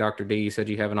online. I think Dr. D, you said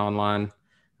you have an online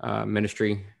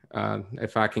ministry.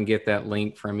 If I can get that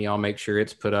link from you, I'll make sure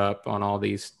it's put up on all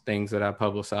these things that I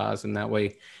publicize. And that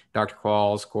way, Dr.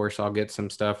 Qualls, of course, I'll get some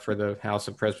stuff for the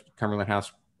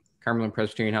Cumberland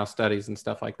Presbyterian House Studies and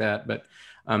stuff like that. But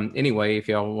anyway, if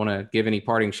y'all want to give any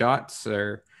parting shots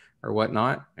or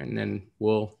whatnot, and then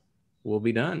we'll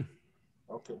be done.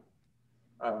 Okay.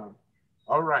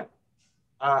 All right.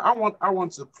 I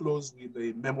want to close with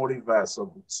a memory verse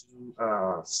of the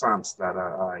 2 Psalms that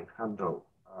I handle.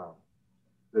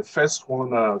 The first one,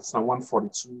 Psalm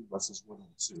 142, verses 1 and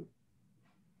 2.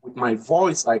 With my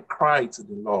voice I cry to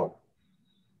the Lord.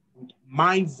 With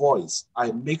my voice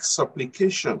I make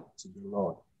supplication to the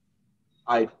Lord.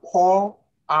 I pour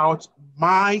out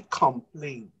my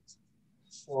complaint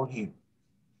for him.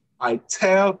 I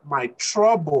tell my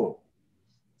trouble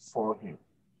for him.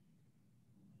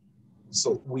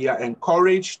 So we are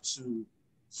encouraged to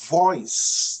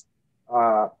voice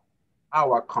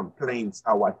our complaints,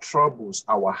 our troubles,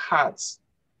 our hearts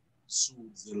to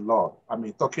the Lord. I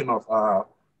mean, talking of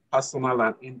personal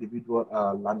and individual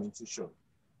lamentation,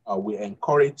 we're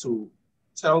encouraged to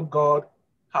tell God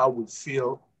how we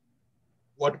feel,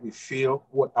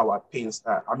 what our pains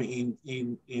are. I mean,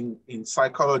 in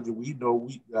psychology, we know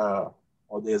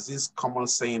or there's this common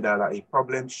saying that a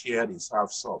problem shared is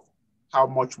half solved. How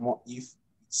much more if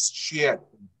it's shared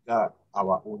with God,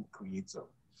 our own Creator.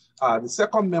 The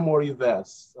second memory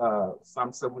verse,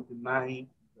 Psalm 79,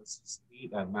 verses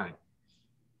 8 and 9.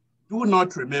 Do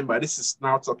not remember, this is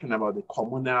now talking about the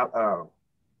communal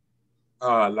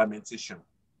lamentation.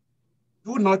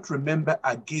 Do not remember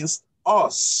against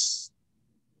us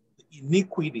the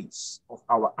iniquities of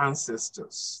our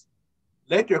ancestors.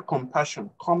 Let your compassion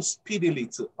come speedily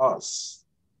to us,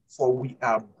 for we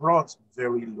are brought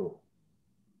very low.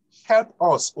 Help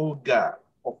us, O God,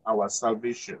 of our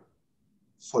salvation,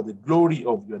 for the glory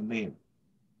of your name.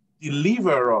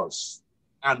 Deliver us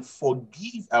and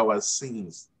forgive our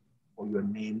sins for your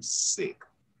name's sake.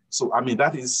 So, I mean,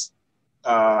 that is,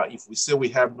 if we say we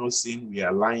have no sin, we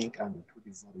are lying and the truth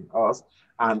is not in us.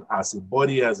 And as a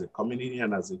body, as a community,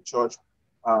 and as a church,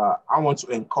 I want to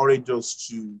encourage us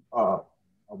to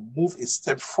move a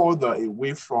step further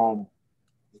away from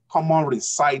the common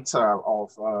reciter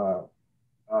of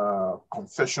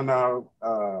confessional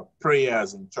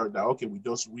prayers in church that, okay, we're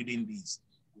just reading these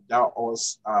without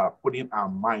us putting our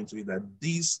mind to it that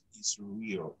this is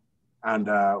real. And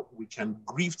we can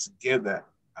grieve together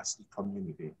as a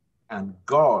community. And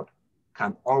God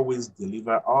can always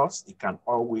deliver us. He can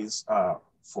always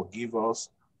forgive us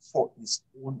for his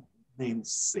own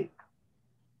name's sake.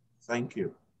 Thank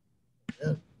you.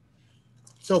 Yeah.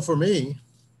 So for me,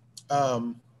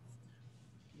 one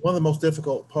of the most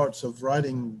difficult parts of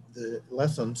writing the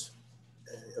lessons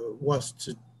was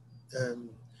to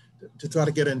try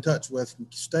to get in touch with,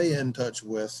 stay in touch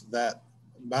with that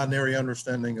binary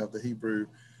understanding of the Hebrew,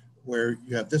 where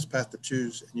you have this path to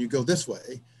choose and you go this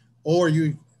way, or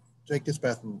you take this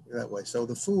path and that way. So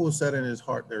the fool said in his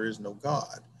heart, there is no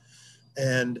God.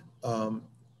 And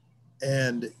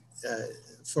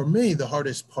for me, the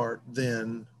hardest part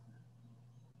then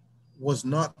was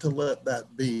not to let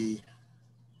that be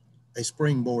a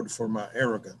springboard for my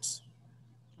arrogance.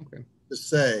 Okay. To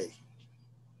say,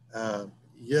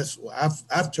 yes, well,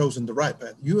 I've chosen the right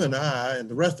path. You and I and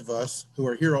the rest of us who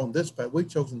are here on this path, we've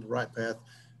chosen the right path.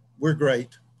 We're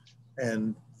great.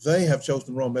 And they have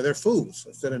chosen the wrong path. They're fools.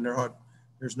 They said in their heart,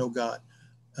 there's no God.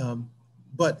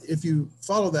 But if you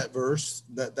follow that verse,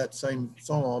 that same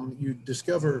psalm, you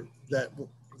discover that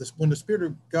when the Spirit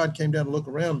of God came down to look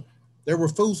around, there were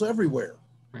fools everywhere.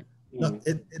 Right. No,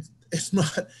 it's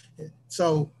not.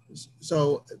 So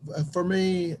for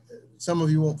me, some of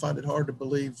you won't find it hard to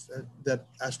believe that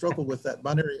I struggle with that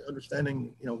binary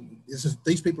understanding. You know,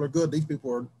 these people are good, these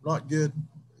people are not good,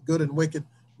 good and wicked,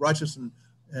 righteous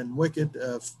and wicked,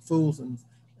 fools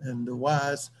and the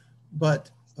wise.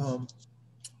 But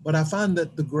I find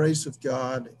that the grace of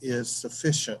God is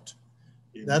sufficient.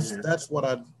 That's what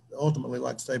I ultimately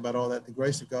like to say about all that. The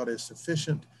grace of God is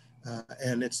sufficient,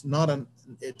 and it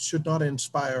should not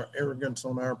inspire arrogance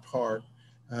on our part,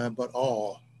 but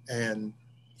awe and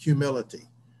humility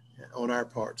on our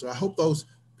part. So I hope those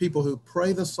people who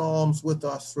pray the Psalms with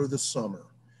us through the summer,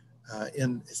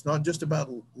 and it's not just about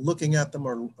looking at them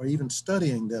or even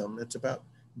studying them, it's about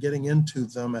getting into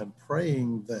them and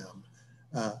praying them.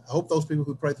 I hope those people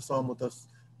who pray the Psalm with us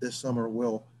this summer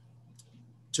will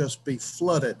just be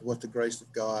flooded with the grace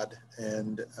of God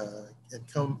and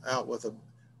come out with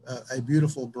a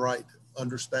beautiful, bright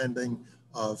understanding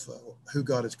of who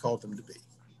God has called them to be.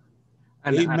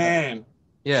 Amen.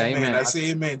 Amen. I say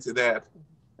amen to that.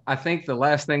 I think the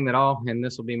last thing and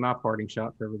this will be my parting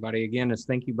shot for everybody again, is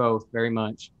thank you both very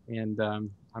much. And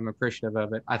I'm appreciative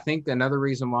of it. I think another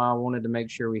reason why I wanted to make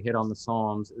sure we hit on the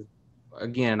Psalms is,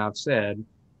 again, I've said,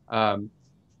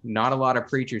 not a lot of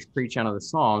preachers preach out of the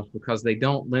Psalms because they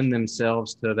don't lend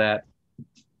themselves to that.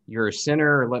 You're a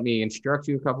sinner, let me instruct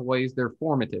you a couple ways. They're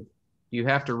formative. You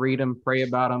have to read them, pray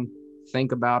about them,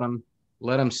 think about them,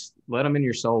 let them in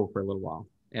your soul for a little while.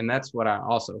 And that's what I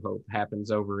also hope happens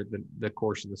over the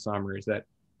course of the summer, is that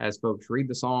as folks read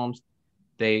the Psalms,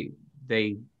 they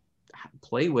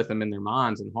play with them in their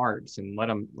minds and hearts and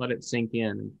let it sink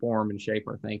in and form and shape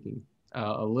our thinking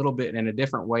a little bit in a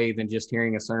different way than just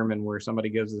hearing a sermon where somebody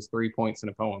gives us 3 points in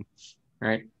a poem,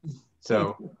 right?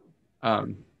 So,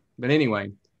 but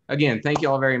anyway, again, thank you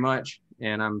all very much.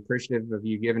 And I'm appreciative of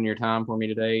you giving your time for me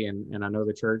today. And I know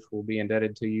the church will be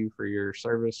indebted to you for your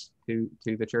service to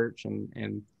the church.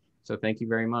 And so thank you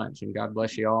very much. And God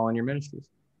bless you all in your ministries.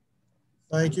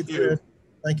 Thank you, Chris.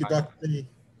 Thank you, Dr. P.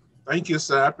 Thank you,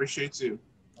 sir. I appreciate you.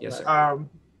 Yes, sir.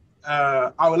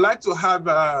 I would like to have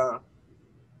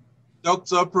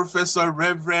Dr. Professor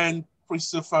Reverend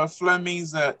Christopher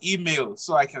Fleming's email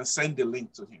so I can send the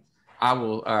link to him. I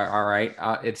will. All right.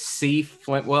 It's C.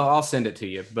 Well, I'll send it to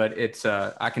you, but it's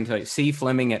I can tell you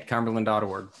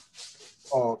cfleming@cumberland.org.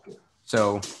 Oh, okay.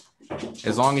 So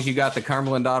as long as you got the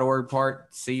Cumberland.org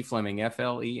part, C. Fleming,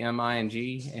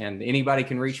 Fleming, and anybody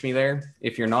can reach me there.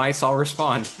 If you're nice, I'll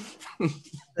respond. I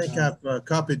think I've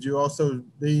copied you also,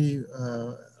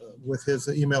 with his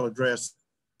email address.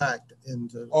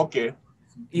 Okay.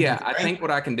 Yeah, I think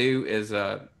what I can do is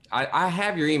I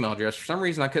have your email address. For some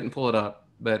reason, I couldn't pull it up,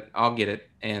 but I'll get it.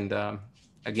 And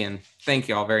again, thank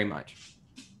you all very much.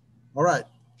 All right.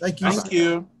 Thank you. Thank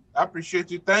you. I appreciate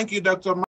you. Thank you, Dr.